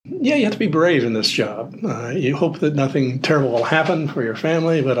yeah, you have to be brave in this job. You hope that nothing terrible will happen for your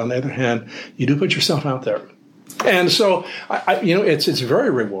family, but on the other hand, you do put yourself out there. And so, it's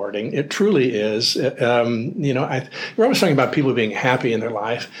very rewarding. It truly is. We're always talking about people being happy in their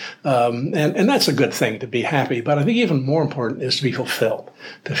life, and that's a good thing, to be happy. But I think even more important is to be fulfilled,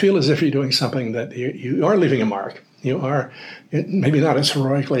 to feel as if you're doing something that you are leaving a mark. You are, maybe not as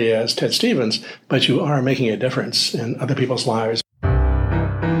heroically as Ted Stevens, but you are making a difference in other people's lives.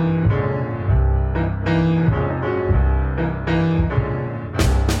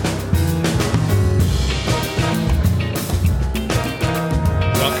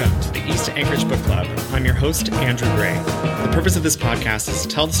 I'm your host, Andrew Gray. The purpose of this podcast is to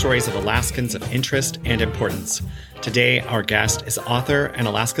tell the stories of Alaskans of interest and importance. Today, our guest is author and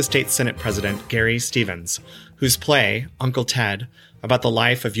Alaska State Senate President Gary Stevens, whose play, Uncle Ted, about the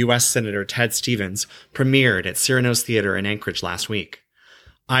life of U.S. Senator Ted Stevens, premiered at Cyrano's Theater in Anchorage last week.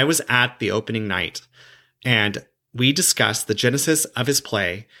 I was at the opening night, and we discussed the genesis of his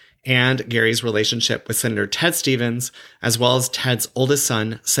play and Gary's relationship with Senator Ted Stevens, as well as Ted's oldest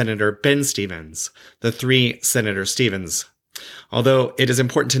son, Senator Ben Stevens, the three Senator Stevens. Although it is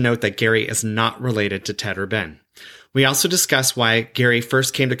important to note that Gary is not related to Ted or Ben. We also discuss why Gary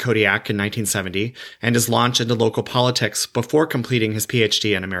first came to Kodiak in 1970 and his launch into local politics before completing his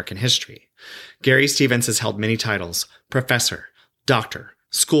PhD in American history. Gary Stevens has held many titles: professor, doctor,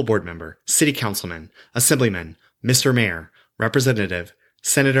 school board member, city councilman, assemblyman, Mr. Mayor, representative,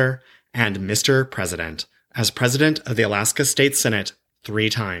 Senator, and Mr. President, as President of the Alaska State Senate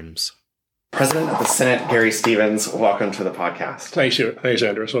 3 times. President of the Senate, Gary Stevens, welcome to the podcast. Thanks,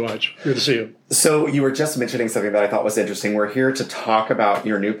 Andrew, so much. Good to see you. So you were just mentioning something that I thought was interesting. We're here to talk about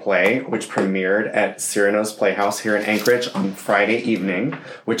your new play, which premiered at Cyrano's Playhouse here in Anchorage on Friday evening,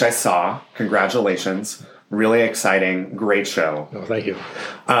 which I saw. Congratulations. Really exciting. Great show. Oh, thank you.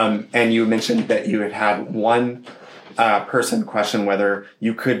 And you mentioned that you had one person question whether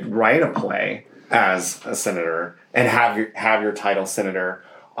you could write a play as a senator and have your title senator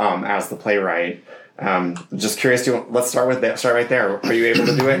as the playwright. Just curious, let's start right there. Are you able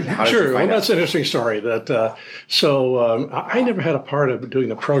to do it? Sure. Well, that's an interesting story. I never had a part of doing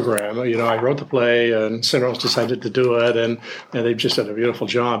the program. I wrote the play, and Cyrano's decided to do it, and they've just done a beautiful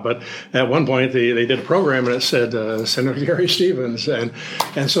job. But at one point, they did a program, and it said Senator Gary Stevens, and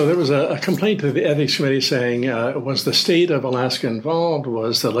so there was a complaint to the ethics committee saying, was the state of Alaska involved?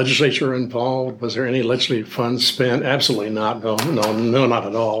 Was the legislature involved? Was there any legislative funds spent? Absolutely not. No, not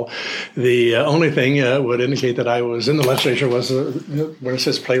at all. The only thing would indicate that I was in the legislature was where it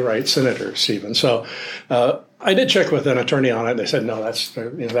says playwright Senator Stevens. So I did check with an attorney on it. They said, no, that's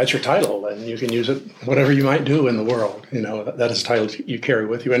your title, and you can use it whatever you might do in the world. That is a title you carry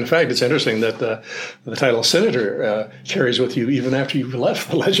with you. In fact, it's interesting that the title Senator carries with you even after you've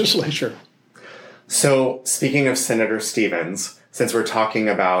left the legislature. So speaking of Senator Stevens, since we're talking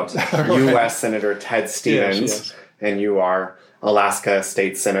about right. U.S. Senator Ted Stevens, yes. And you are Alaska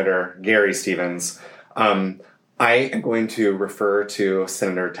State Senator Gary Stevens, I am going to refer to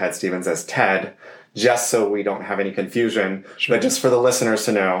Senator Ted Stevens as Ted, just so we don't have any confusion. Sure. But just for the listeners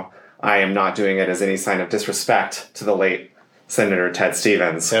to know, I am not doing it as any sign of disrespect to the late Senator Ted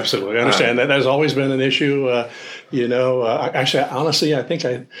Stevens. Absolutely. I understand that. That has always been an issue. Actually, honestly, I think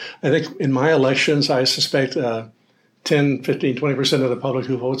in my elections, I suspect 10, 15, 20% of the public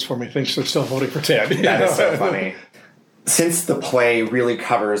who votes for me thinks they're still voting for Ted. That is so funny. Since the play really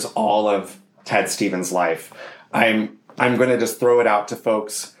covers all of Ted Stevens' life, I'm going to just throw it out to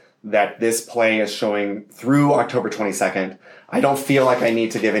folks that this play is showing through October 22nd. I don't feel like I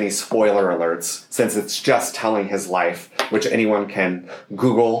need to give any spoiler alerts since it's just telling his life, which anyone can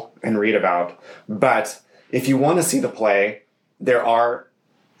Google and read about. But if you want to see the play, there are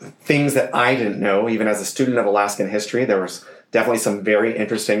things that I didn't know, even as a student of Alaskan history. There was definitely some very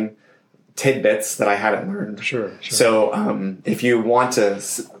interesting tidbits that I hadn't learned. Sure. So if you want to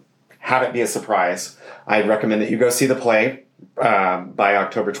have it be a surprise, I recommend that you go see the play by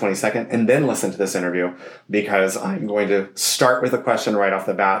October 22nd and then listen to this interview, because I'm going to start with a question right off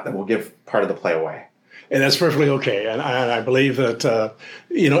the bat that will give part of the play away. And that's perfectly okay. And I believe that, I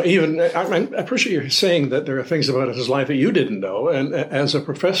appreciate you saying that there are things about his life that you didn't know. And as a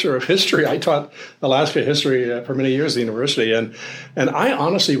professor of history, I taught Alaska history for many years at the university. And I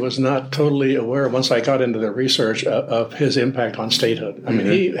honestly was not totally aware, once I got into the research, of his impact on statehood. I mean,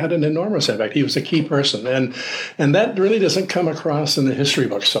 he had an enormous impact. He was a key person. And that really doesn't come across in the history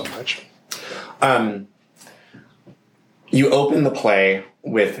books so much. You open the play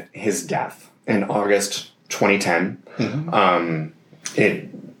with his death in August 2010.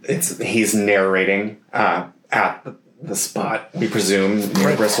 He's narrating at the spot, we presume,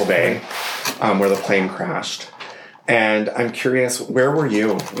 near Bristol Bay, where the plane crashed. And I'm curious, where were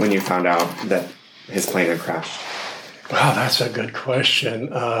you when you found out that his plane had crashed? Wow, that's a good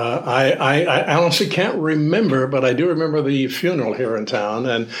question. I honestly can't remember, but I do remember the funeral here in town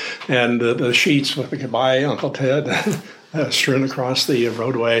and the sheets with the goodbye, Uncle Ted, strewn across the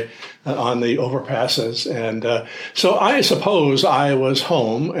roadway on the overpasses. And so I suppose I was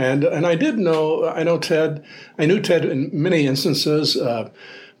home, and I knew Ted in many instances,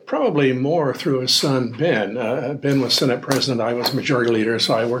 probably more through his son, Ben. Ben was Senate President. I was Majority Leader,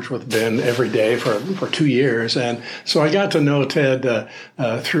 so I worked with Ben every day for 2 years. And so I got to know Ted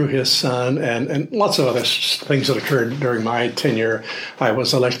through his son and lots of other things that occurred during my tenure. I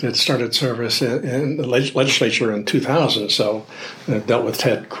was started service in the legislature in 2000, so I dealt with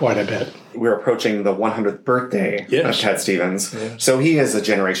Ted quite a bit. We're approaching the 100th birthday of Ted Stevens. Yes. So he is a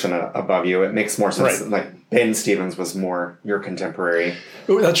generation above you. It makes more sense. Right. Like Ben Stevens was more your contemporary.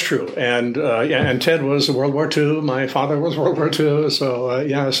 That's true. And and Ted was World War II. My father was World War II.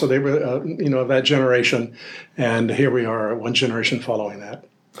 So so they were of that generation. And here we are, one generation following that.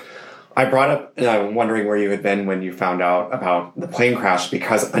 I brought up wondering where you had been when you found out about the plane crash,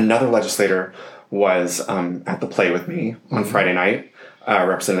 because another legislator was at the play with me on Friday night.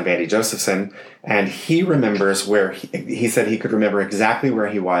 Representative Andy Josephson, and he remembers where he said he could remember exactly where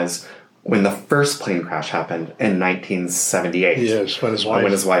he was when the first plane crash happened in 1978. Yes, when his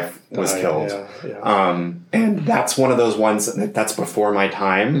wife was killed. And that's one of those ones that's before my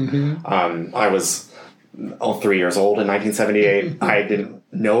time. Mm-hmm. I was 3 years old in 1978. I didn't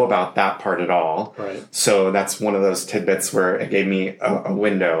know about that part at all. Right. So that's one of those tidbits where it gave me a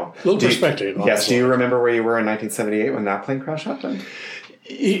window. A little perspective. Yes. Do you remember where you were in 1978 when that plane crash happened?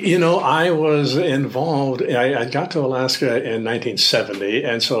 I was involved. I got to Alaska in 1970,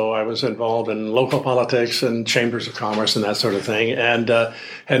 and so I was involved in local politics and chambers of commerce and that sort of thing, and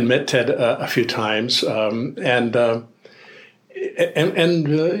had met Ted a few times, I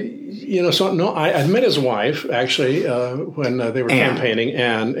met his wife actually when they were campaigning,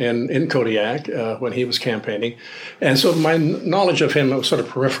 and in Kodiak when he was campaigning, and so my knowledge of him was sort of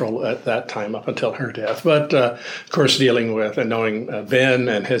peripheral at that time up until her death. But of course, dealing with and knowing Ben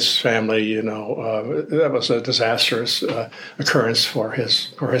and his family, that was a disastrous occurrence for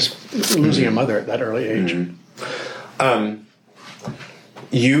his losing a mother at that early age. Mm-hmm.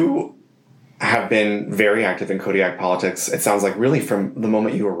 You have been very active in Kodiak politics, it sounds like, really from the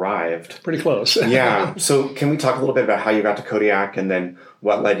moment you arrived. Pretty close. Yeah. So can we talk a little bit about how you got to Kodiak and then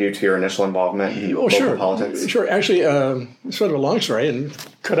what led you to your initial involvement in local politics? Sure. Actually, sort of a long story, and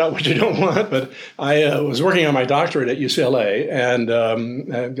cut out what you don't want, but I was working on my doctorate at UCLA and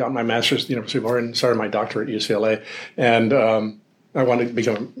got my master's at the University of Oregon and started my doctorate at UCLA. And I wanted to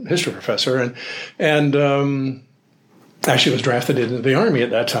become a history professor. And actually was drafted into the Army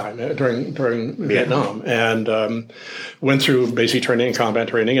at that time during Vietnam, and went through basic training and combat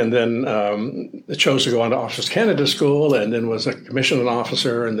training, and then chose to go on to Officers Candidate School, and then was a commissioned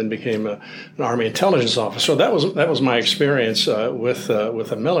officer, and then became an Army intelligence officer. So that was my experience with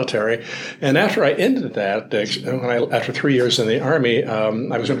the military. And after I ended that, after 3 years in the Army, I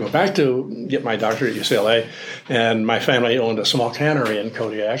was going to go back to get my doctorate at UCLA, and my family owned a small cannery in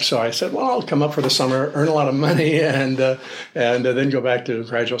Kodiak. So I said, well, I'll come up for the summer, earn a lot of money, and then go back to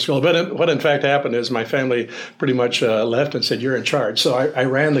graduate school. But what in fact happened is my family pretty much left and said, you're in charge. So I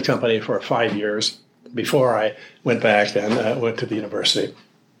ran the company for 5 years before I went back and went to the university.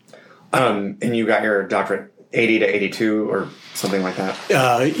 And you got your doctorate 80 to 82 or something like that?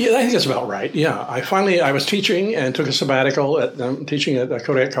 Yeah, I think that's about right. Yeah. I was teaching and took a sabbatical teaching at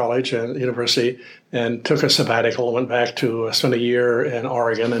Kodiak College and University, and took a sabbatical, went back to spend a year in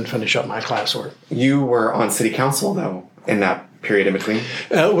Oregon and finish up my classwork. You were on city council, though, in that period in between?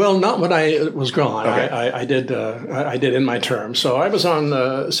 Well, not when I was gone. Okay. I did in my term. So I was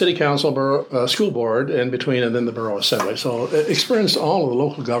on city council, school board in between, and then the borough assembly. So experienced all of the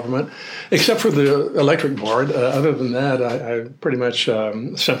local government, except for the electric board. Other than that, I pretty much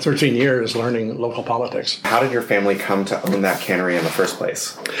spent 13 years learning local politics. How did your family come to own that cannery in the first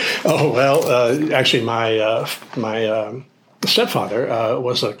place? Oh, well, actually, my stepfather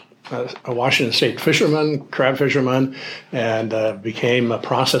was a Washington State fisherman, crab fisherman, and became a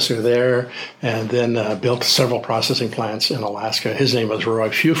processor there, and then built several processing plants in Alaska. His name was Roy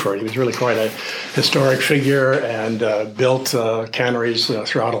Fuford. He was really quite a historic figure, and built canneries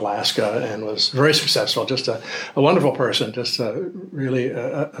throughout Alaska, and was very successful. Just a wonderful person. Just really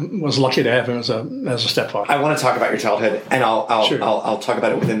was lucky to have him as a stepfather. I want to talk about your childhood, and I'll Sure. I'll talk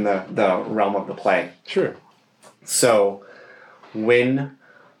about it within the realm of the play. Sure. So when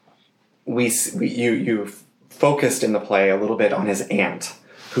you focused in the play a little bit on his aunt,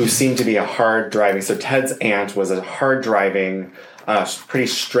 who seemed to be a hard driving. So Ted's aunt was a hard driving, pretty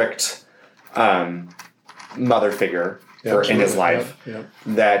strict mother figure in his life.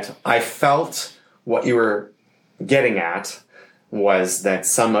 That I felt what you were getting at was that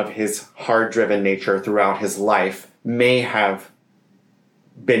some of his hard-driven nature throughout his life may have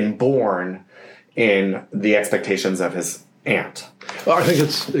been born in the expectations of his aunt. Well, I think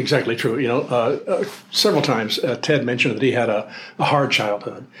it's exactly true. Several times Ted mentioned that he had a hard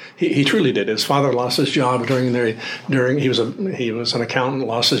childhood. He truly did. His father lost his job during he was an accountant,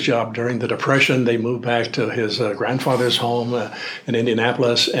 lost his job during the Depression. They moved back to his grandfather's home in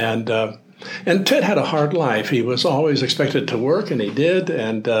Indianapolis, and Ted had a hard life. He was always expected to work, and he did.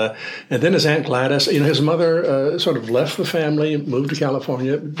 And then his Aunt Gladys, his mother sort of left the family, moved to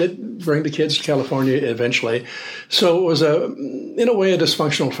California, did bring the kids to California eventually. So it was, in a way, a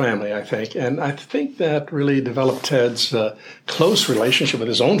dysfunctional family, I think. And I think that really developed Ted's close relationship with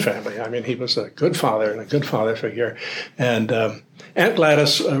his own family. I mean, he was a good father and a good father figure. And Aunt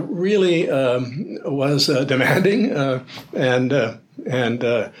Gladys really was demanding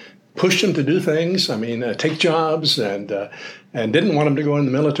and pushed him to do things. I mean, take jobs, and didn't want him to go in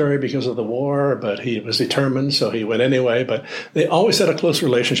the military because of the war, but he was determined, so he went anyway. But they always had a close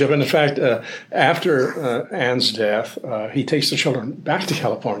relationship. And in fact, after Anne's death, he takes the children back to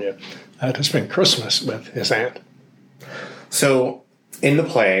California to spend Christmas with his aunt. So in the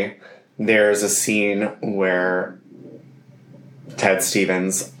play, there's a scene where Ted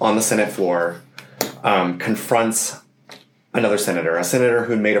Stevens on the Senate floor confronts another senator, a senator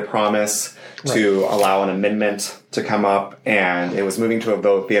who made a promise to allow an amendment to come up, and it was moving to a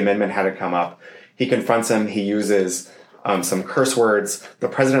vote. The amendment had to come up. He confronts him. He uses some curse words. The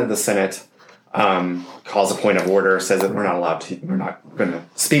president of the Senate calls a point of order, says that we're not going to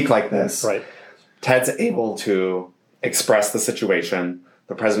speak like this. Right. Ted's able to express the situation.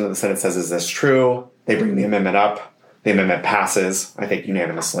 The president of the Senate says, "Is this true?" They bring the amendment up. The amendment passes, I think,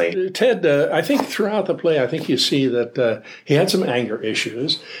 unanimously. Ted, I think throughout the play, I think you see that he had some anger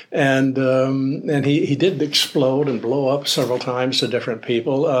issues, and he did explode and blow up several times to different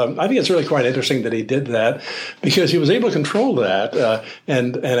people. I think it's really quite interesting that he did that, because he was able to control that,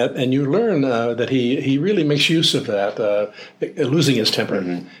 and you learn that he really makes use of that, losing his temper.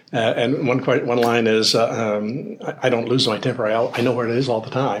 Mm-hmm. And one line is, "I don't lose my temper. I know where it is all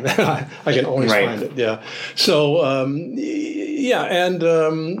the time. I can always find it." Yeah. So.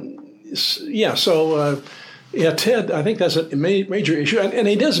 Ted, I think that's a major issue. And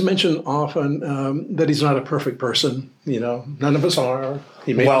he does mention often that he's not a perfect person. None of us are.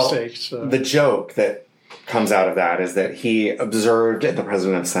 He made mistakes. The joke that comes out of that is that he observed at the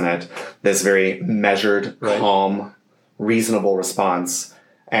president of the Senate this very measured, calm, reasonable response,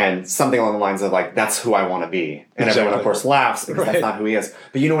 and something along the lines of, like, that's who I want to be. And everyone, of course, laughs because that's not who he is.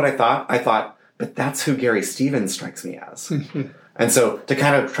 But you know what I thought? I thought, but that's who Gary Stevens strikes me as. And so to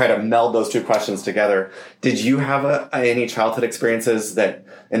kind of try to meld those two questions together, did you have any childhood experiences that,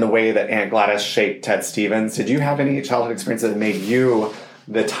 in the way that Aunt Gladys shaped Ted Stevens, did you have any childhood experiences that made you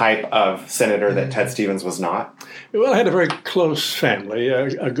the type of senator that Ted Stevens was not? Well, I had a very close family,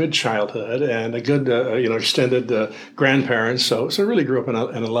 a good childhood, and a good, extended grandparents. So I really grew up in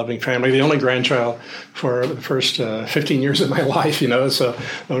a loving family. The only grandchild for the first 15 years of my life, so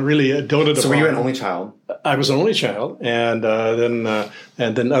I really doted upon. So were you an only child? I was an only child, and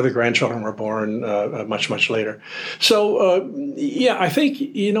then other grandchildren were born much, much later. So, I think,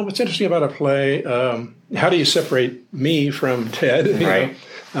 what's interesting about a play, how do you separate me from Ted? Right.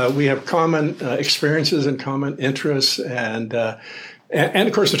 We have common experiences and common interests, and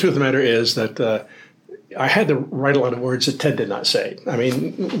of course, the truth of the matter is that I had to write a lot of words that Ted did not say. I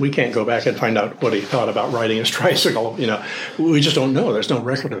mean, we can't go back and find out what he thought about riding his tricycle. We just don't know. There's no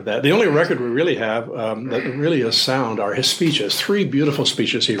record of that. The only record we really have that really is sound are his speeches. 3 beautiful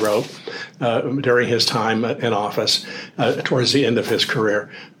speeches he wrote during his time in office towards the end of his career.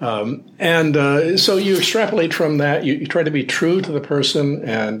 So you extrapolate from that. You try to be true to the person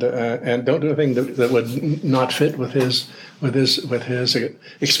and don't do anything that would not fit with his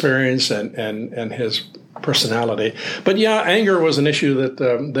experience and his personality. But anger was an issue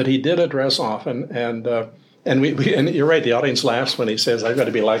that he did address often, and you're right. The audience laughs when he says, "I've got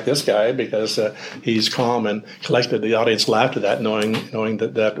to be like this guy," because he's calm and collected. The audience laughed at that, knowing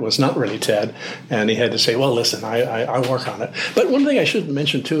that was not really Ted, and he had to say, "Well, listen, I work on it." But one thing I should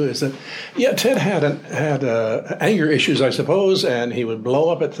mention too is that Ted had anger issues, I suppose, and he would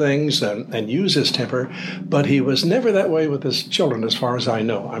blow up at things and use his temper, but he was never that way with his children, as far as I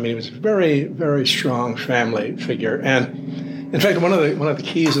know. I mean, he was a very, very strong family figure, and In fact, one of the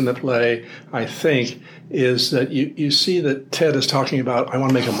keys in the play, I think, is that you see that Ted is talking about, I want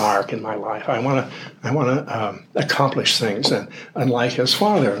to make a mark in my life. I want to accomplish things, and like his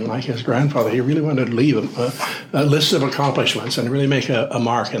father and like his grandfather, he really wanted to leave a list of accomplishments and really make a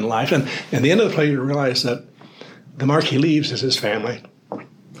mark in life. And at the end of the play, you realize that the mark he leaves is his family.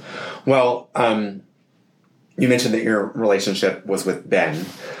 Well, you mentioned that your relationship was with Ben.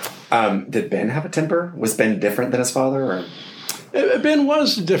 Did Ben have a temper? Was Ben different than his father? Or? Ben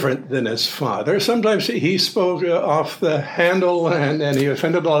was different than his father. Sometimes he spoke off the handle, and he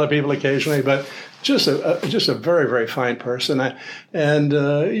offended a lot of people occasionally, but just a very, very fine person. And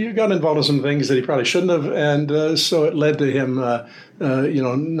you got involved in some things that he probably shouldn't have, and so it led to him,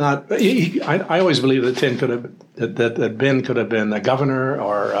 not. I always believe that Ben could have been a governor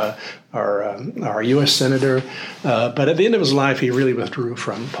or a U.S. senator, but at the end of his life, he really withdrew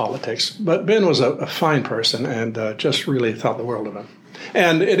from politics. But Ben was a fine person, and just really thought the world of him.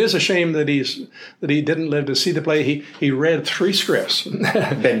 And it is a shame that he didn't live to see the play. He read 3 scripts.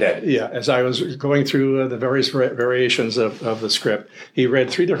 Ben did. Yeah, as I was going through the various variations of the script, he read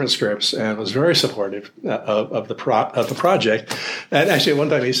 3 different scripts and was very supportive of the project. And actually, at one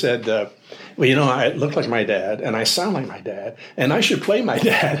time he said, well, I look like my dad, and I sound like my dad, and I should play my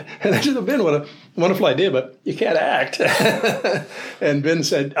dad. And I said, Ben, what a wonderful idea, but you can't act. And Ben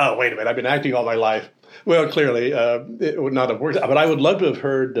said, oh, wait a minute, I've been acting all my life. Well, clearly, it would not have worked out. But I would love to have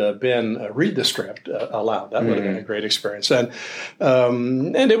heard Ben read the script aloud. That would have been a great experience. And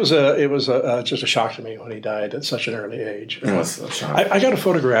it was just a shock to me when he died at such an early age. It was a shock. I got a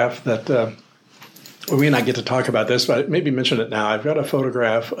photograph that we may not get to talk about this, but maybe mention it now. I've got a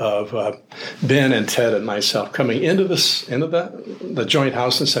photograph of Ben and Ted and myself coming into the joint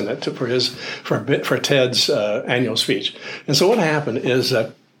House and Senate for Ted's annual speech. And so what happened is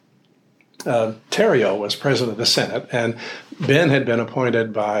that Terrio was president of the Senate, and Ben had been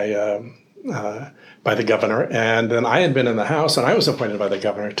appointed by the governor, and then I had been in the House, and I was appointed by the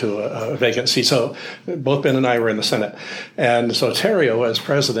governor to a vacant seat. So both Ben and I were in the Senate. And so Terrio, as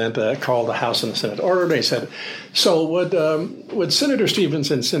president, called the House and the Senate order, and he said, so would Senator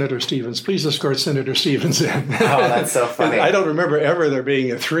Stevens and Senator Stevens please escort Senator Stevens in? Oh, that's so funny. I don't remember ever there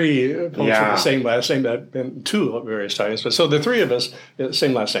being 3 folks with the same last name. That had been 2 at various times. But so the 3 of us,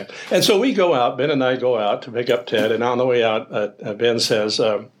 same last name. And so we go out, Ben and I go out to pick up Ted, and on the way out, Ben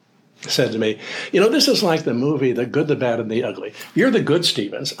said to me, this is like the movie The Good, the Bad, and the Ugly. You're the good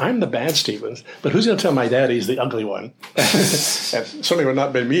Stevens. I'm the bad Stevens. But who's going to tell my dad he's the ugly one? And certainly would not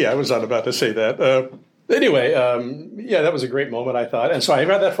have been me. I was not about to say that. Anyway, that was a great moment, I thought. And so I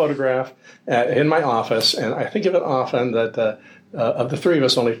got that photograph in my office, and I think of it often that of the 3 of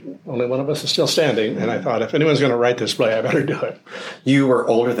us, only one of us is still standing. And I thought, if anyone's going to write this play, I better do it. You were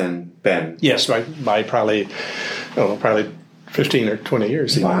older than Ben. Yes, by probably 15 or 20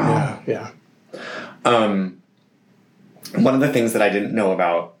 years. Wow. Yeah. One of the things that I didn't know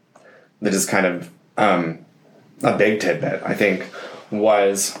about that is kind of a big tidbit, I think,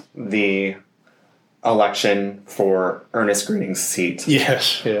 was the election for Ernest Greening's seat.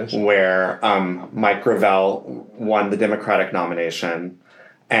 Yes. Where Mike Gravel won the Democratic nomination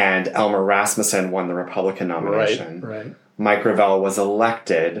and Elmer Rasmussen won the Republican nomination. Right. Mike Gravel was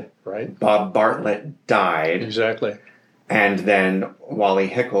elected. Right. Bob Bartlett died. Exactly. And then Wally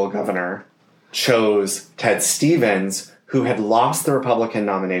Hickel, governor, chose Ted Stevens, who had lost the Republican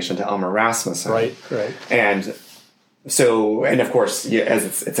nomination to Elmer Rasmussen. Right. And so, and of course,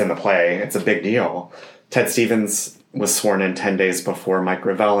 as it's in the play, it's a big deal. Ted Stevens was sworn in 10 days before Mike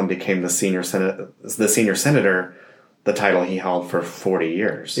Gravel and became the senior senator, the title he held for 40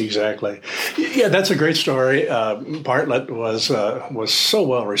 years. Exactly. Yeah, that's a great story. Bartlett was so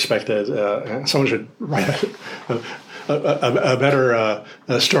well respected. Someone should write a better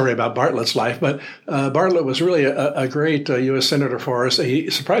story about Bartlett's life. But Bartlett was really a great U.S. senator for us.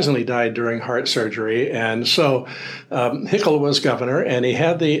 He surprisingly died during heart surgery. And so Hickel was governor, and he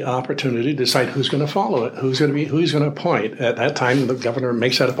had the opportunity to decide who's going to follow it, who's going to appoint. At that time, the governor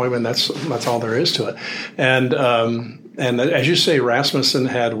makes that appointment. That's all there is to it. And as you say, Rasmussen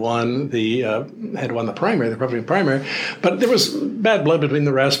had won the primary, the Republican primary, but there was bad blood between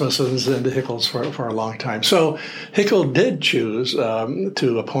the Rasmussens and the Hickels for a long time. So Hickel did choose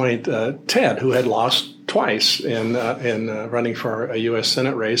to appoint Ted, who had lost twice in running for a U.S.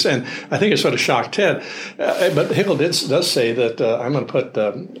 Senate race, and I think it sort of shocked Ted. But Hickel does say that I'm going to put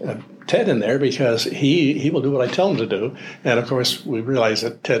Ted in there because he will do what I tell him to do. And of course, we realize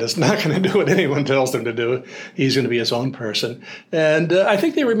that Ted is not going to do what anyone tells him to do. He's going to be his own person. And I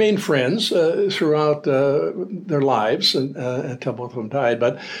think they remained friends throughout their lives until both of them died.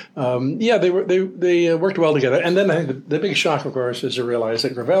 But they worked well together. And then I think the big shock, of course, is to realize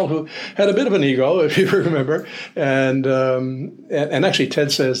that Gravel, who had a bit of an ego, if you remember, and actually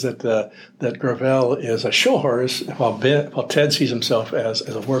Ted says that Gravel is a show horse while Ted sees himself as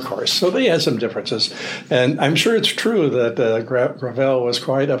a workhorse. So they had some differences. And I'm sure it's true that Gravel was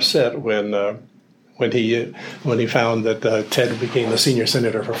quite upset when he found that Ted became the senior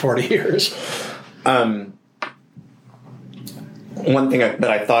senator for 40 years. One thing that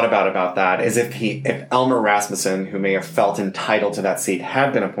I thought about that is if Elmer Rasmussen, who may have felt entitled to that seat,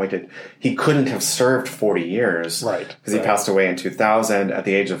 had been appointed, he couldn't have served 40 years. Right. Because he passed away in 2000 at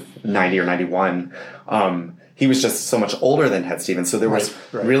the age of 90 or 91. He was just so much older than Ted Stevens. So there was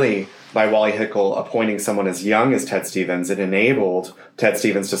really, by Wally Hickel appointing someone as young as Ted Stevens, it enabled Ted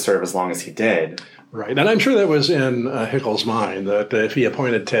Stevens to serve as long as he did. Right. And I'm sure that was in Hickel's mind, that if he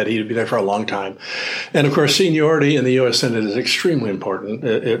appointed Ted, he'd be there for a long time. And, of course, seniority in the U.S. Senate is extremely important.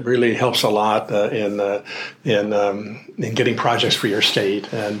 It really helps a lot in getting projects for your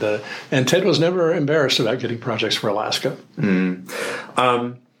state. And Ted was never embarrassed about getting projects for Alaska.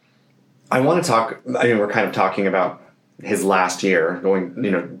 I want to talk, we're kind of talking about his last year,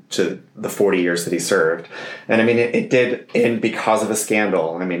 going, to the 40 years that he served. And it did end because of a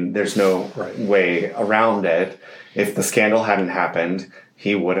scandal. There's no way around it. If the scandal hadn't happened,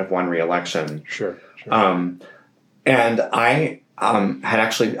 he would have won re-election. Sure. And I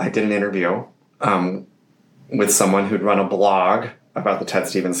I did an interview with someone who'd run a blog about the Ted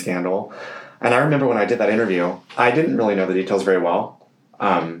Stevens scandal. And I remember when I did that interview, I didn't really know the details very well.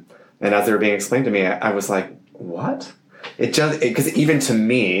 And as they were being explained to me, I was like, what? Because even to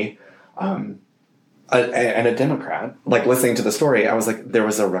me, and a Democrat, like listening to the story, I was like, there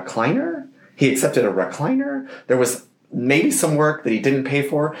was a recliner? He accepted a recliner? There was maybe some work that he didn't pay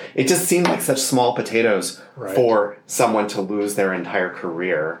for. It just seemed like such small potatoes for someone to lose their entire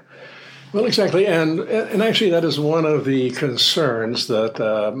career. Well, exactly, and actually, that is one of the concerns that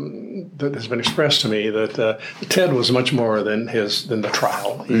has been expressed to me. That Ted was much more than the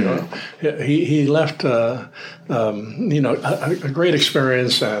trial. He left a great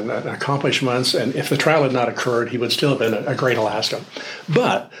experience and accomplishments. And if the trial had not occurred, he would still have been a great Alaskan.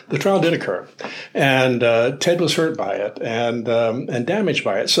 But the trial did occur, and Ted was hurt by it and damaged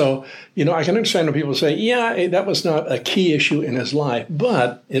by it. So I can understand when people say, "Yeah, that was not a key issue in his life,"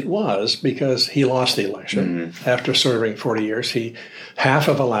 but it was. Because he lost the election after serving 40 years. Half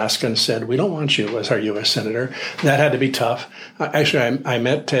of Alaskans said, "We don't want you as our U.S. Senator." That had to be tough. Actually, I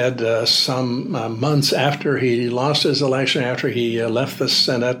met Ted some months after he lost his election, after he left the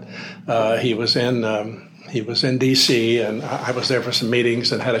Senate. He was in D.C., and I was there for some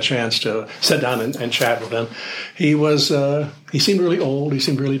meetings and had a chance to sit down and chat with him. He seemed really old. He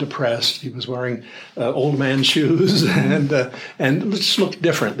seemed really depressed. He was wearing old man shoes and just looked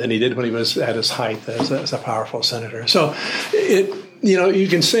different than he did when he was at his height as a powerful senator. So you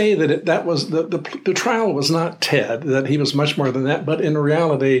can say that that was the trial was not Ted, that he was much more than that. But in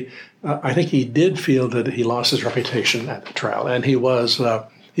reality, I think he did feel that he lost his reputation at the trial, and he was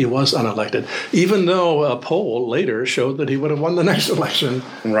unelected, even though a poll later showed that he would have won the next election.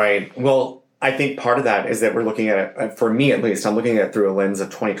 Right. Well, I think part of that is that we're looking at it, for me at least, I'm looking at it through a lens of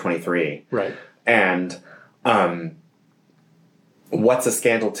 2023. Right. And what's a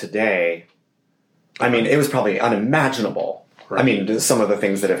scandal today? It was probably unimaginable. Right. Some of the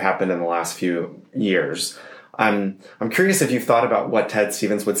things that have happened in the last few years. I'm curious if you've thought about what Ted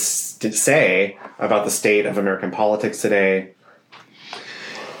Stevens would say about the state of American politics today.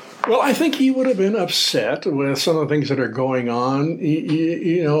 Well, I think he would have been upset with some of the things that are going on.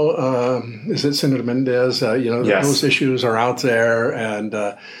 Is it Senator Mendez? Yes. Those issues are out there, and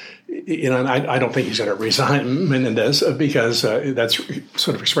and I don't think he's going to resign Menendez because that's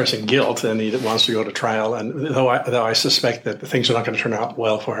sort of expressing guilt, and he wants to go to trial. And though I suspect that things are not going to turn out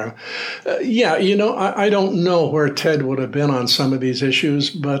well for him, I don't know where Ted would have been on some of these issues,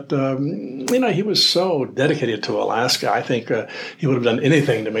 but he was so dedicated to Alaska. I think he would have done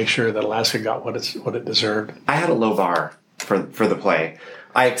anything to make sure that Alaska got what it deserved. I had a low bar for the play.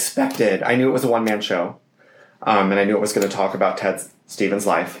 I knew it was a one-man show, and I knew it was going to talk about Ted Stevens'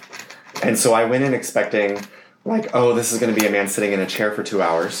 life. And so I went in expecting, this is going to be a man sitting in a chair for 2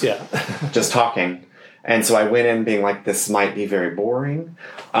 hours, just talking. And so I went in being like, this might be very boring.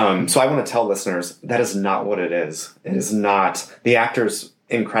 So I want to tell listeners, that is not what it is. It is not. The actor's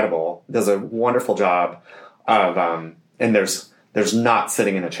incredible, does a wonderful job of, and there's there's not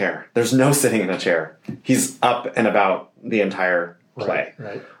sitting in a chair. There's no sitting in a chair. He's up and about the entire play.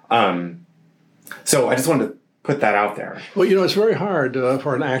 Right. So I just wanted to put that out there. Well, it's very hard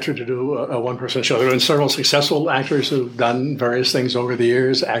for an actor to do a one-person show. There have been several successful actors who've done various things over the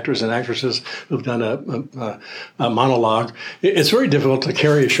years, actors and actresses who've done a monologue. It's very difficult to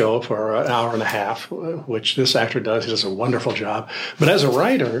carry a show for an hour and a half, which this actor does. He does a wonderful job. But as a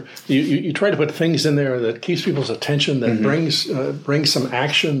writer, you try to put things in there that keeps people's attention, that brings some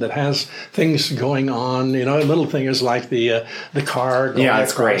action, that has things going on. Little things like the car going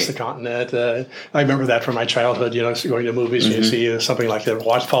across the continent. I remember that from my childhood. Going to movies, you see something like that.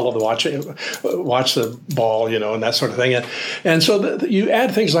 Watch the ball, and that sort of thing. And so you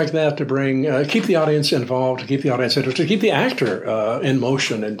add things like that to bring, keep the audience involved, to keep the audience interested, to keep the actor in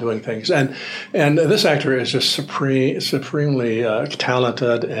motion and doing things. And this actor is just supremely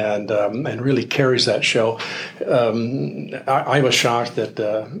talented and really carries that show. I was shocked that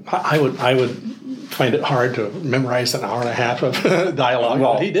I would find it hard to memorize an hour and a half of dialogue.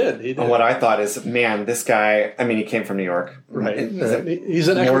 Well, but he did. What I thought is, man, this guy. He came from New York, right? He's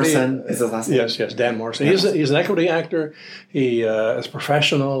an Morrison. Is his last name? Yes, Dan Morrison. Yes. He's an equity actor. He is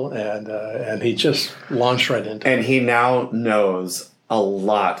professional, and he just launched right into it. And he now knows a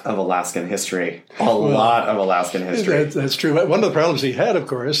lot of Alaskan history. That's true. One of the problems he had, of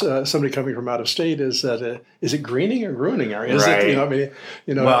course, somebody coming from out of state, is that is it greening or gruening? Or is right. it,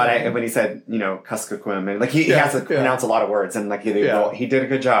 Well, when he said, Kuskokwim, and he has to pronounce a lot of words, and he did a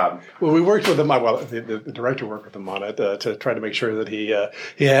good job. Well, we worked with him. Well, the director worked with him on it to try to make sure that he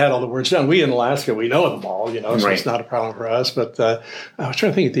had all the words down. We in Alaska, we know them all, so it's not a problem for us. But I was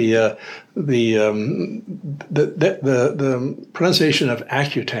trying to think the pronunciation of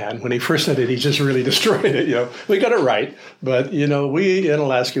Accutan. When he first said it, he just really destroyed it. We got it right, but we in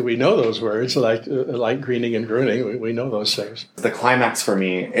Alaska, we know those words like greening and gruening. We know those things. The climax for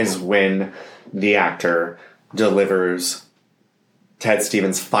me is when the actor delivers Ted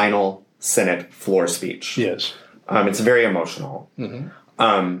Stevens' final Senate floor speech. Yes, it's very emotional, and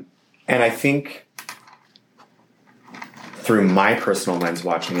I think through my personal lens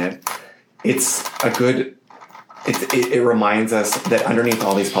watching it, it's a good. It reminds us that underneath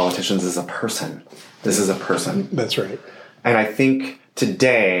all these politicians is a person. This is a person. That's right. And I think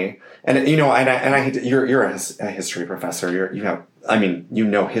today, and I hate to, you're a history professor. You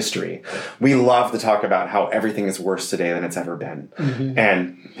know history. We love to talk about how everything is worse today than it's ever been.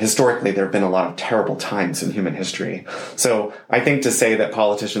 And historically, there have been a lot of terrible times in human history. So I think to say that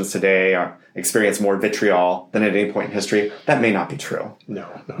politicians today experience more vitriol than at any point in history, that may not be true. No.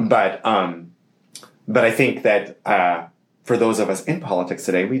 But I think that for those of us in politics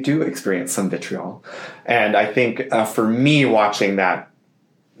today, we do experience some vitriol. And I think for me watching that,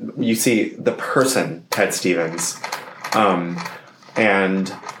 you see the person, Ted Stevens.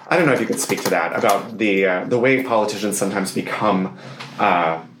 And I don't know if you could speak to that, about the way politicians sometimes become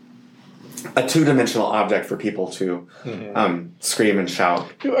a two-dimensional object for people to scream and shout.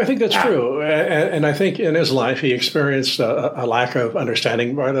 I think that's true. And I think in his life he experienced a lack of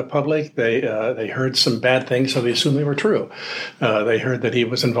understanding by the public. They heard some bad things, so they assumed they were true. They heard that he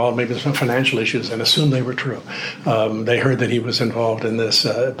was involved maybe in some financial issues and assumed they were true. They heard that he was involved in this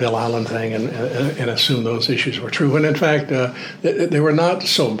Bill Allen thing and assumed those issues were true. When in fact, they were not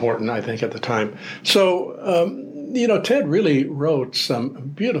so important, I think, at the time. So... Ted really wrote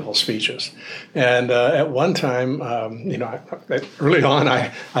some beautiful speeches. And at one time, early on,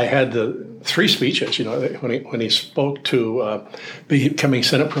 I had the three speeches, when he spoke to becoming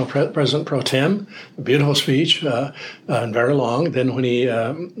Senate President Pro Tem, a beautiful speech, and very long. Then when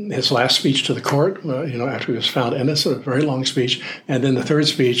his last speech to the court, after he was found innocent, a very long speech. And then the third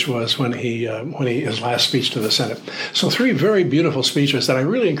speech was when his last speech to the Senate. So three very beautiful speeches that I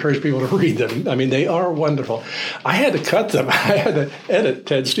really encourage people to read them. I mean, they are wonderful. I had to cut them. I had to edit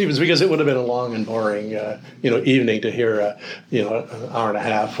Ted Stevens because it would have been a long and boring, evening to hear, an hour and a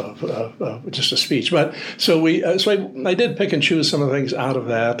half of just a speech. But so I did pick and choose some of the things out of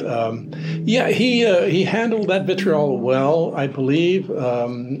that. He handled that vitriol well, I believe.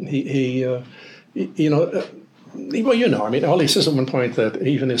 He says at one point that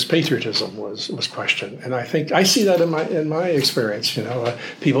even his patriotism was questioned, and I think I see that in my experience.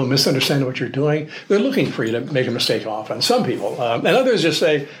 People misunderstand what you're doing; they're looking for you to make a mistake often. Some people, and others just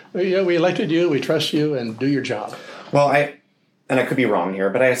say, we elected you, we trust you, and do your job. Well, I could be wrong here,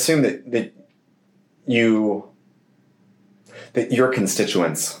 but I assume that your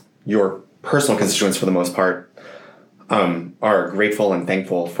constituents, your personal constituents, for the most part, are grateful and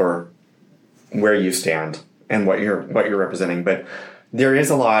thankful for where you stand and what you're representing. But there is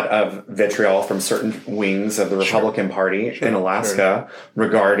a lot of vitriol from certain wings of the Republican Party in Alaska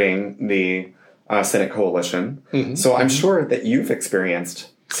regarding the Senate coalition. So I'm sure that you've experienced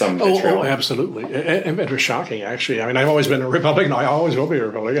some vitriol. Oh, absolutely. And it was shocking, actually. I mean, I've always been a Republican. I always will be a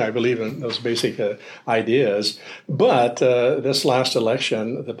Republican. I believe in those basic ideas. But this last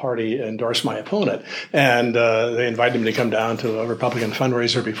election, the party endorsed my opponent. And they invited me to come down to a Republican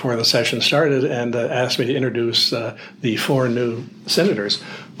fundraiser before the session started and asked me to introduce the 4 new senators.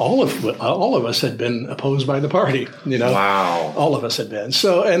 All of us had been opposed by the party, Wow. All of us had been.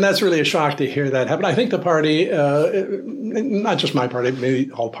 So, and that's really a shock to hear that happen. I think the party, not just my party, maybe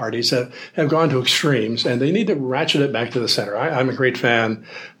all parties, have gone to extremes, and they need to ratchet it back to the center. I'm a great fan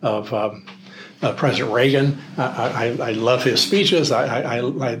of President Reagan. I love his speeches. I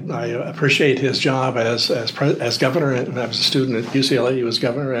appreciate his job as governor. And I was a student at UCLA. He was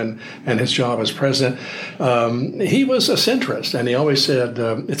governor, and his job as president. He was a centrist, and he always said,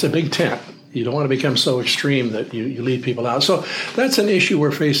 "It's a big tent. You don't want to become so extreme that you leave people out." So that's an issue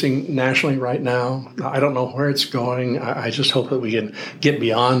we're facing nationally right now. I don't know where it's going. I just hope that we can get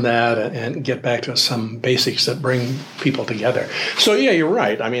beyond that and get back to some basics that bring people together. So, yeah, you're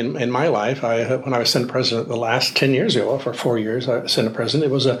right. I mean, in my life, when I was Senate President the last 10 years ago, for 4 years, I was Senate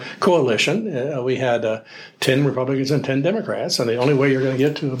President, it was a coalition. We had 10 Republicans and 10 Democrats, and the only way you're going to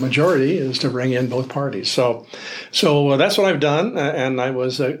get to a majority is to bring in both parties. So that's what I've done, and I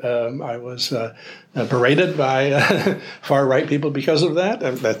was berated by far right people because of that.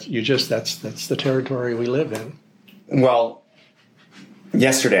 And that's the territory we live in. Well,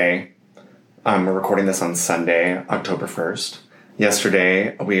 yesterday, we're recording this on Sunday, October 1st.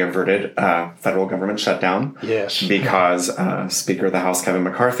 Yesterday, we averted a federal government shutdown. Yes. Because Speaker of the House, Kevin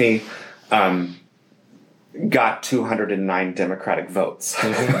McCarthy, got 209 Democratic votes.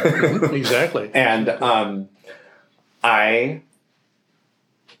 Exactly. And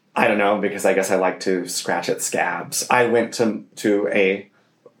I don't know, because I guess I like to scratch at scabs. I went to a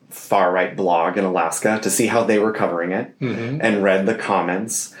far-right blog in Alaska to see how they were covering it and read the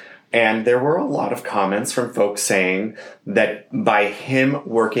comments. And there were a lot of comments from folks saying that by him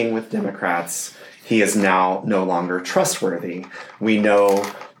working with Democrats, he is now no longer trustworthy. We know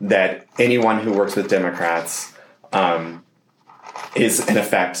that anyone who works with Democrats is, in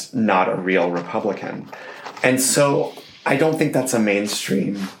effect, not a real Republican. And so I don't think that's a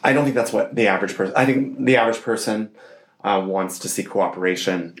mainstream. I don't think that's what the average person. I think the average person wants to see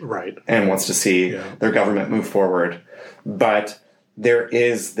cooperation, right, and wants to see their government move forward. But there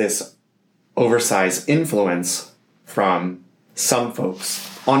is this oversized influence from some folks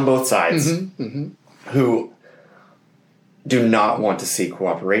on both sides who do not want to see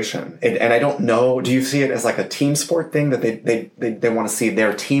cooperation. And I don't know. Do you see it as like a team sport thing that they want to see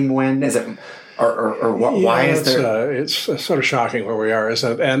their team win? Is it? Or what, why is there? It's sort of shocking where we are,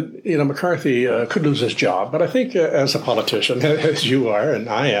 isn't it? And, McCarthy could lose his job. But I think as a politician, as you are and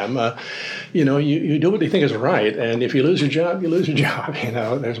I am, you do what you think is right. And if you lose your job, you lose your job.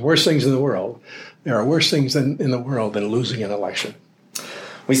 There's worse things in the world. There are worse things in the world than losing an election.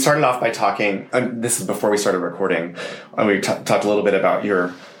 We started off by talking, this is before we started recording, we talked a little bit about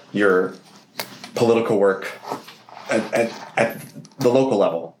your political work at the local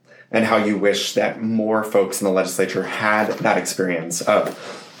level, and how you wish that more folks in the legislature had that experience of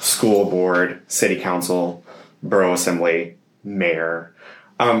school board, city council, borough assembly, mayor.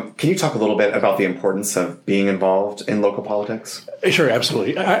 Can you talk a little bit about the importance of being involved in local politics? Sure,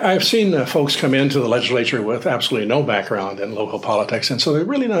 absolutely. I've seen folks come into the legislature with absolutely no background in local politics, and so they're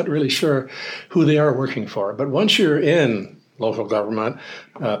really not really sure who they are working for. But once you're in local government,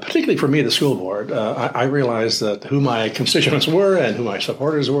 particularly for me, the school board, I realized that who my constituents were and who my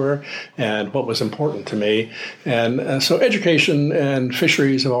supporters were and what was important to me. And so education and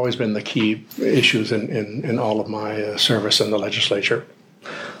fisheries have always been the key issues in all of my service in the legislature.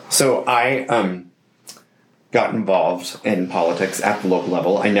 So I got involved in politics at the local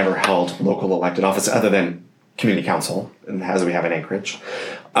level. I never held local elected office other than community council, as we have in Anchorage.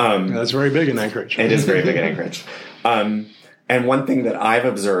 That's very big in Anchorage. It is very big in Anchorage. And one thing that I've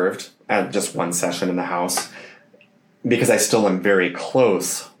observed at just one session in the House, because I still am very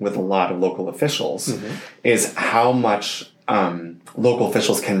close with a lot of local officials, is how much local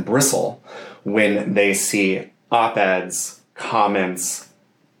officials can bristle when they see op-eds, comments,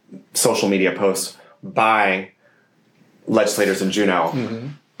 social media posts by legislators in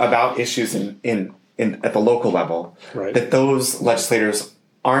Juneau about issues in at the local level that those legislators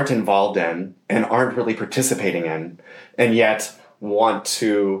aren't involved in and aren't really participating in, and yet want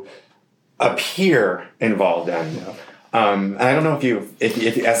to appear involved in. And I don't know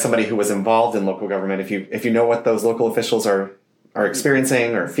if as somebody who was involved in local government, if you know what those local officials are are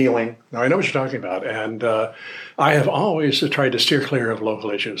experiencing or feeling? Now, I know what you're talking about, and I have always tried to steer clear of local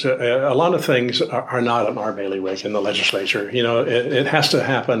issues. A lot of things are not on our bailiwick in the legislature. It has to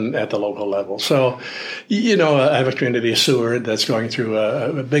happen at the local level. So, I have a community, Seward, that's going through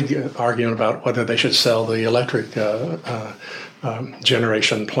a big argument about whether they should sell the electric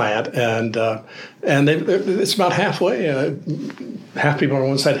generation plant, and it's about halfway. Half people on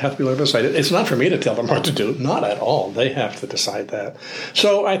one side, half people on the other side. It's not for me to tell them what to do. Not at all. They have to decide that.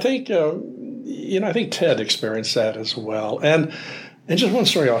 So I think, I think Ted experienced that as well. And just one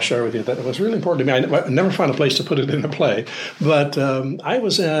story I'll share with you that was really important to me. I never found a place to put it in a play, but I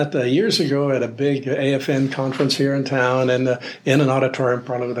was at years ago at a big AFN conference here in town, and in an auditorium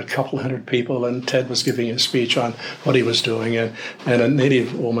probably with a couple hundred people, and Ted was giving a speech on what he was doing, and a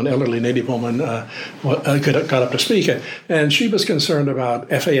elderly Native woman got up to speak, and she was concerned about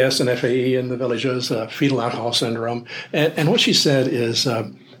FAS and FAE in the villages, fetal alcohol syndrome, and what she said is,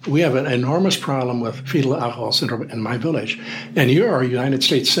 we have an enormous problem with fetal alcohol syndrome in my village, and you're a United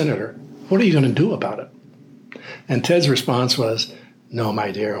States Senator. What are you going to do about it? And Ted's response was, no, my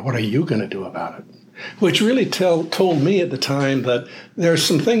dear, what are you going to do about it? Which really told me at the time that there's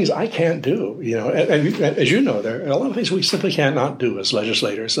some things I can't do. As you know, there are a lot of things we simply cannot do as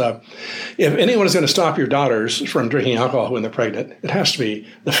legislators. If anyone is going to stop your daughters from drinking alcohol when they're pregnant, it has to be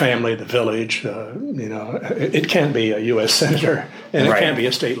the family, the village. It can't be a U.S. senator, and it can't be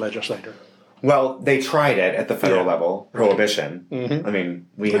a state legislator. Well, they tried it at the federal level, prohibition. Mm-hmm. I mean,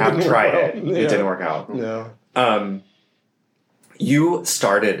 we have tried it. It didn't work out. No. You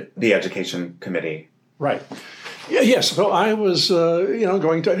started the education committee. Right. Yes. So I was,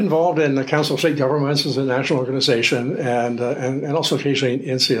 involved in the Council of State Governments as a national organization, and also occasionally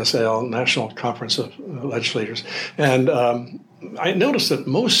in NCSL, National Conference of Legislators. And I noticed that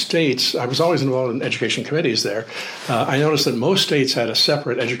most states, I was always involved in education committees there. I noticed that most states had a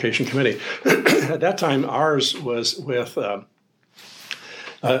separate education committee. At that time, ours was with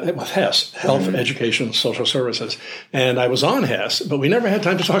HES, Health, Education, Social Services. And I was on HES, but we never had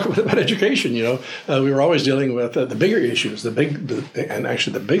time to talk about education. We were always dealing with the bigger issues, the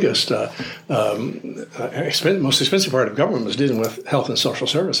biggest, most expensive part of government was dealing with health and social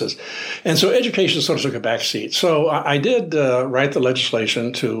services. And so education sort of took a back seat. So I did write the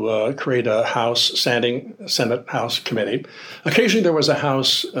legislation to create a standing Senate House committee. Occasionally there was a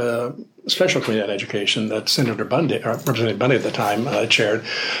House Special Committee on Education that Senator Bundy, or Representative Bundy at the time, chaired.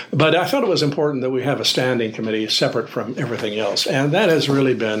 But I thought it was important that we have a standing committee separate from everything else. And that has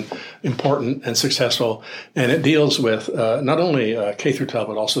really been important and successful. And it deals with not only K through 12,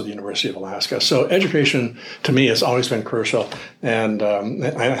 but also the University of Alaska. So education, to me, has always been crucial. And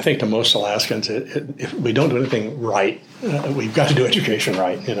I think to most Alaskans, if we don't do anything right, we've got to do education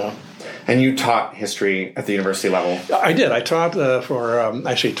right, And you taught history at the university level? I did. I taught for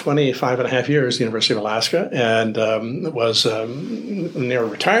actually 25 and a half years at the University of Alaska, and was near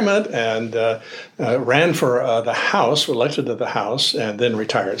retirement, and ran for the House, elected to the House, and then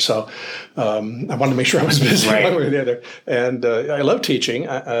retired. So I wanted to make sure I was busy one way or the other. And I love teaching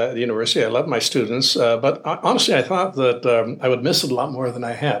at the university. I love my students. But honestly, I thought that I would miss it a lot more than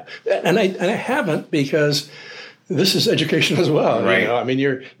I have. And I haven't, because this is education as well. Right. I mean,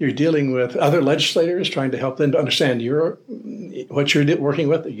 you're dealing with other legislators, trying to help them to understand what you're working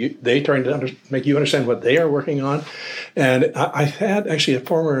with. They trying to make you understand what they are working on. And I had actually a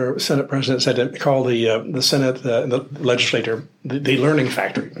former Senate president said to call the Senate, the legislator, the learning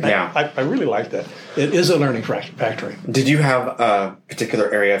factory. Yeah. I really like that. It is a learning factory. Did you have a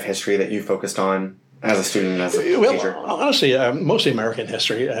particular area of history that you focused on as a student and as a teacher? Honestly, mostly American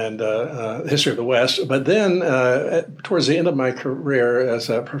history and history of the West. But then towards the end of my career as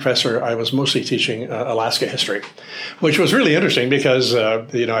a professor, I was mostly teaching Alaska history, which was really interesting because,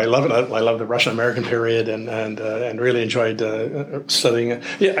 I love it. I love the Russian-American period and really enjoyed studying.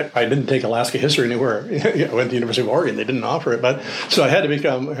 I didn't take Alaska history anywhere. I went to the University of Oregon. They didn't offer it, but so I had to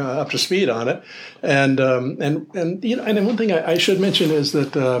become up to speed on it. And one thing I should mention is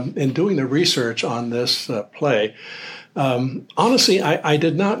that in doing the research on this play, honestly, I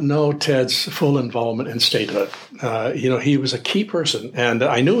did not know Ted's full involvement in statehood. He was a key person, and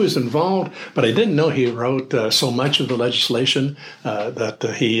I knew he was involved, but I didn't know he wrote so much of the legislation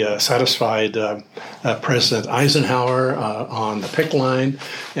that he satisfied President Eisenhower on the PIC line.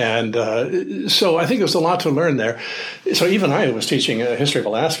 And so I think there was a lot to learn there. So even I, who was teaching history of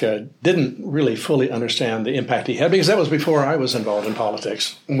Alaska, didn't really fully understand the impact he had, because that was before I was involved in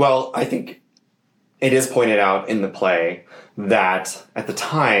politics. Well, I think it is pointed out in the play that at the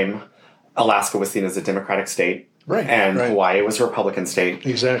time, Alaska was seen as a Democratic state, and Hawaii was a Republican state.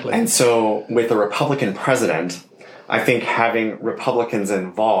 Exactly. And so with a Republican president, I think having Republicans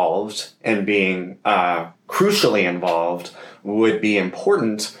involved and being crucially involved would be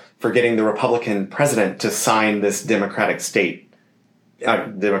important for getting the Republican president to sign this democratic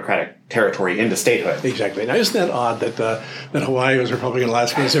territory into statehood. Exactly. Now, isn't that odd that Hawaii was Republican,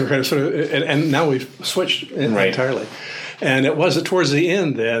 Alaska was Democratic, and now we've switched entirely. And it was towards the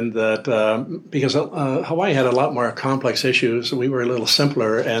end then that, because Hawaii had a lot more complex issues, we were a little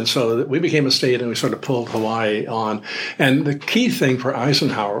simpler, and so we became a state and we sort of pulled Hawaii on. And the key thing for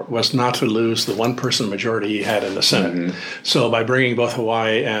Eisenhower was not to lose the one-person majority he had in the Senate. Mm-hmm. So by bringing both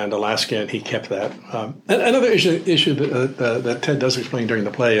Hawaii and Alaska in, he kept that. Another issue that Ted does explain during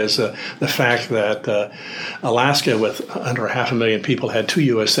the play is the fact that Alaska, with under 500,000 people, had 2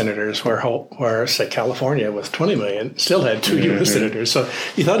 U.S. senators, where say, California, with 20 million, still had 2 U.S. senators. So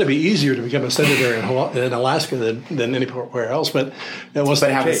he thought it'd be easier to become a senator in Alaska than anywhere else, but that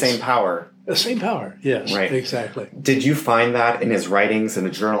wasn't the case. But have the same power. The same power, yes. Right. Exactly. Did you find that in his writings in the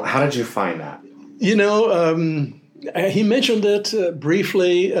journal? How did you find that? He mentioned it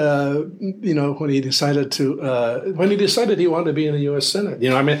briefly, when he decided he wanted to be in the U.S. Senate.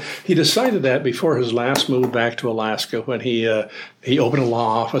 He decided that before his last move back to Alaska, when he opened a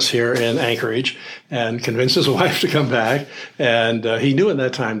law office here in Anchorage and convinced his wife to come back. And he knew at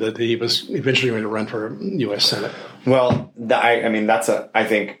that time that he was eventually going to run for U.S. Senate. Well, that's I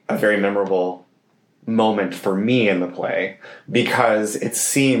think a very memorable moment for me in the play, because it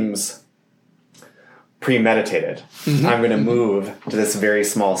seems premeditated. Mm-hmm. I'm going to move to this very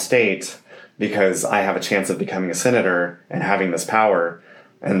small state because I have a chance of becoming a senator and having this power.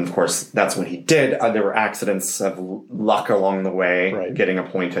 And of course, that's what he did. There were accidents of luck along the way, getting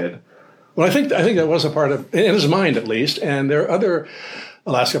appointed. Well, I think that was a part of, in his mind at least, and there are other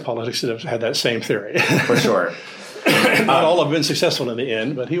Alaska politics that have had that same theory. For sure. Not all have been successful in the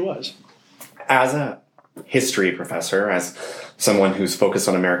end, but he was. As a history professor, as someone who's focused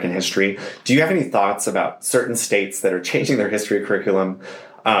on American history, do you have any thoughts about certain states that are changing their history curriculum?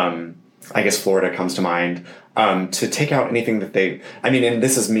 I guess Florida comes to mind, to take out anything that and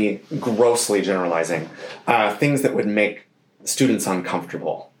this is me grossly generalizing, things that would make students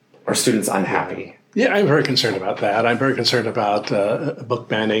uncomfortable or students unhappy. Yeah, I'm very concerned about that. I'm very concerned about book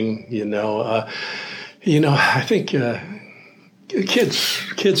banning. I think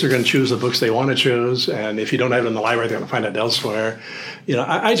kids are going to choose the books they want to choose, and if you don't have it in the library, they're going to find it elsewhere.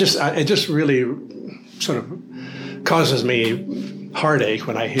 It just really sort of causes me heartache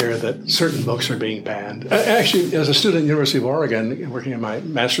when I hear that certain books are being banned. Actually, as a student at the University of Oregon, working in my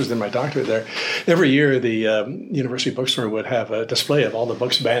master's and my doctorate there, every year the university bookstore would have a display of all the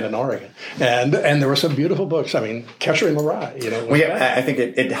books banned in Oregon, and there were some beautiful books. Catcher in the Rye. I think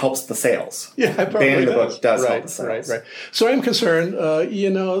it helps the sales. Yeah, banning the book does help the sales. Right. So I'm concerned.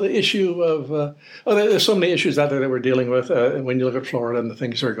 The issue of there's so many issues out there that we're dealing with when you look at Florida and the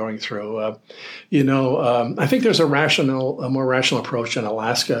things they're going through. I think there's a more rational approach in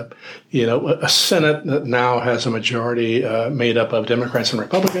Alaska. A Senate that now has a majority made up of Democrats and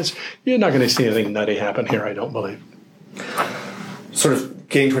Republicans. You're not going to see anything nutty happen here, I don't believe. Sort of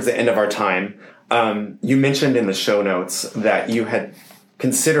getting towards the end of our time, you mentioned in the show notes that you had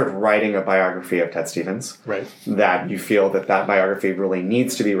considered writing a biography of Ted Stevens. Right. That you feel that biography really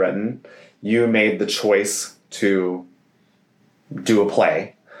needs to be written. You made the choice to do a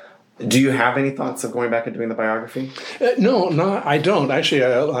play. Do you have any thoughts of going back and doing the biography? No, I don't. Actually,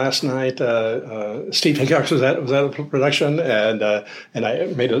 last night, Steve Hickox was at the production, and I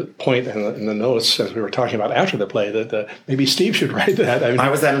made a point in the notes as we were talking about after the play that maybe Steve should write that.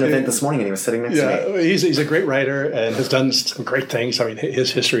 I was at an event this morning, and he was sitting next to me. He's a great writer and has done some great things.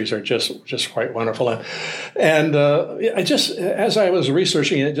 His histories are just quite wonderful. And as I was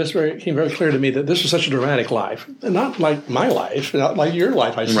researching it, became very clear to me that this was such a dramatic life, and not like my life, not like your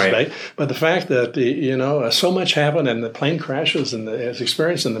life, I suspect. Right. But the fact that so much happened, and the plane crashes, and his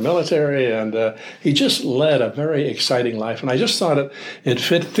experience in the military, and he just led a very exciting life. And I just thought it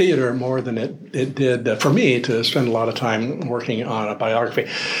fit theater more than it did for me to spend a lot of time working on a biography.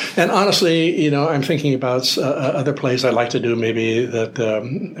 And honestly, I'm thinking about other plays I'd like to do, maybe that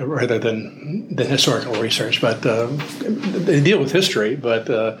rather than historical research, but they deal with history, but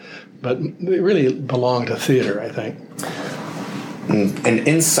they really belong to theater, I think. And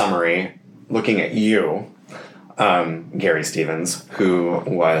in summary, looking at you, Gary Stevens, who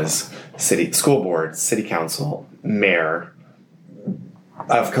was school board, city council, mayor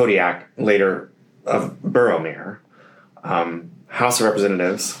of Kodiak, later of borough mayor, House of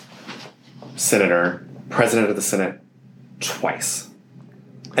Representatives, senator, president of the Senate, twice.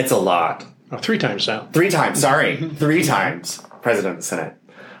 It's a lot. Oh, 3 times now. 3 times, sorry. 3 times president of the Senate.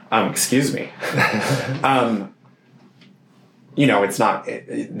 Excuse me. it's not,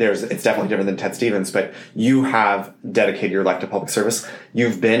 it's definitely different than Ted Stevens, but you have dedicated your life to public service.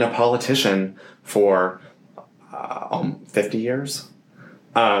 You've been a politician for 50 years.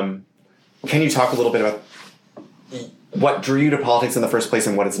 Can you talk a little bit about what drew you to politics in the first place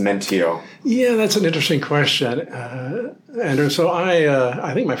and what it's meant to you? Yeah, that's an interesting question, Andrew. So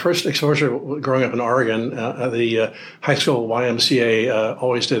I think my first exposure growing up in Oregon, the high school YMCA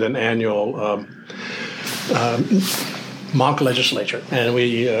always did an annual mock legislature, and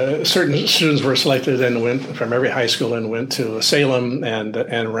we certain students were selected and went from every high school and went to Salem and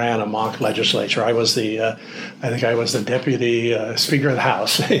ran a mock legislature. I was I think I was the deputy Speaker of the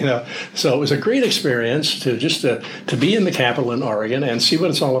House. So it was a great experience to be in the Capitol in Oregon and see what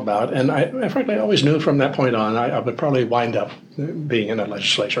it's all about. And I frankly always knew from that point on I would probably wind up being in a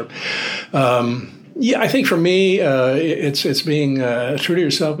legislature. Yeah, I think for me, it's being true to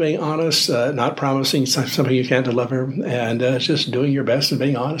yourself, being honest, not promising something you can't deliver, and just doing your best and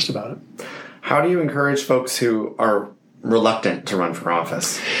being honest about it. How do you encourage folks who are reluctant to run for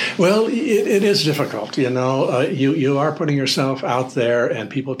office? Well, it is difficult. You are putting yourself out there, and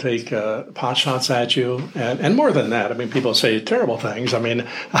people take pot shots at you, and more than that. I mean, people say terrible things. I mean,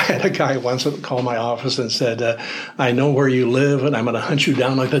 I had a guy once call my office and said, "I know where you live, and I'm going to hunt you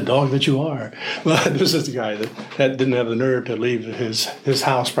down like the dog that you are." Well, this is the guy that didn't have the nerve to leave his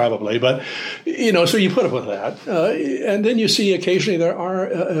house, probably. But so you put up with that, and then you see occasionally there are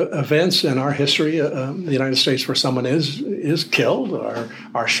events in our history, the United States, where someone is killed or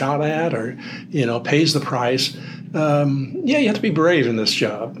are shot at or pays the price. You have to be brave in this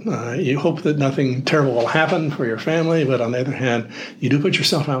job. You hope that nothing terrible will happen for your family, but on the other hand, you do put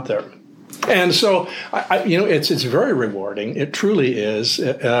yourself out there. And so, it's very rewarding. It truly is.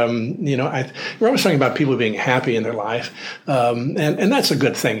 We're always talking about people being happy in their life, and that's a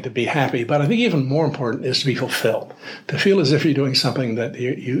good thing, to be happy. But I think even more important is to be fulfilled, to feel as if you're doing something that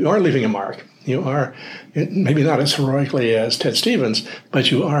you are leaving a mark. You are, maybe not as heroically as Ted Stevens, but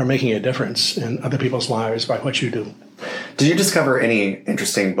you are making a difference in other people's lives by what you do. Did you discover any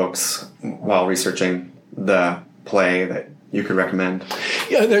interesting books while researching the play that you could recommend?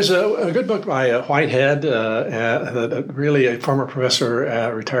 Yeah, there's a good book by Whitehead, really a former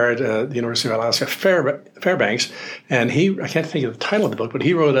professor, retired at the University of Alaska, Fairbanks, and I can't think of the title of the book, but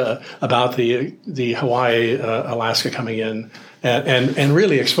he wrote about the Hawaii, Alaska coming in, and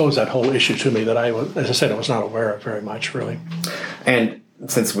really exposed that whole issue to me that as I said, I was not aware of very much, really. And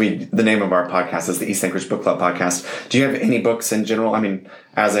since the name of our podcast is the East Anchorage Book Club podcast, do you have any books in general? I mean,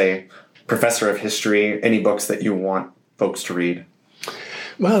 as a professor of history, any books that you want folks to read?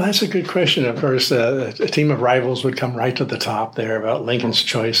 Well, that's a good question. Of course, a team of rivals would come right to the top there about Lincoln's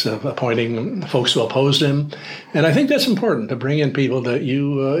choice of appointing folks who opposed him. And I think that's important, to bring in people that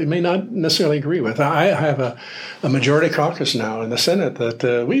you may not necessarily agree with. I have a majority caucus now in the Senate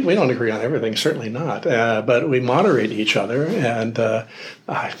that we don't agree on everything, certainly not. But we moderate each other. And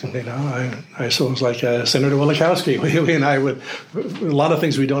I suppose like Senator Wielechowski, we and I would, a lot of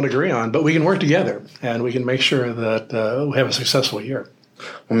things we don't agree on, but we can work together and we can make sure that we have a successful year.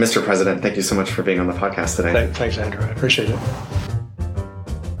 Well, Mr. President, thank you so much for being on the podcast today. Thanks, Andrew. I appreciate it.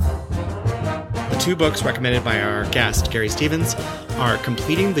 The two books recommended by our guest, Gary Stevens, are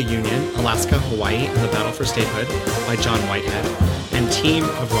Completing the Union, Alaska, Hawaii, and the Battle for Statehood by John Whitehead, and Team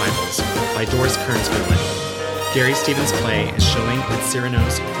of Rivals by Doris Kearns Goodwin. Gary Stevens' play is showing at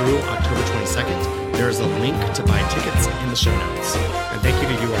Cyrano's through October 22nd. There is a link to buy tickets in the show notes. And thank you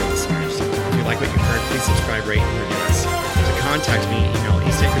to you, our listeners. If you like what you heard, please subscribe, rate, and review us. To contact me, email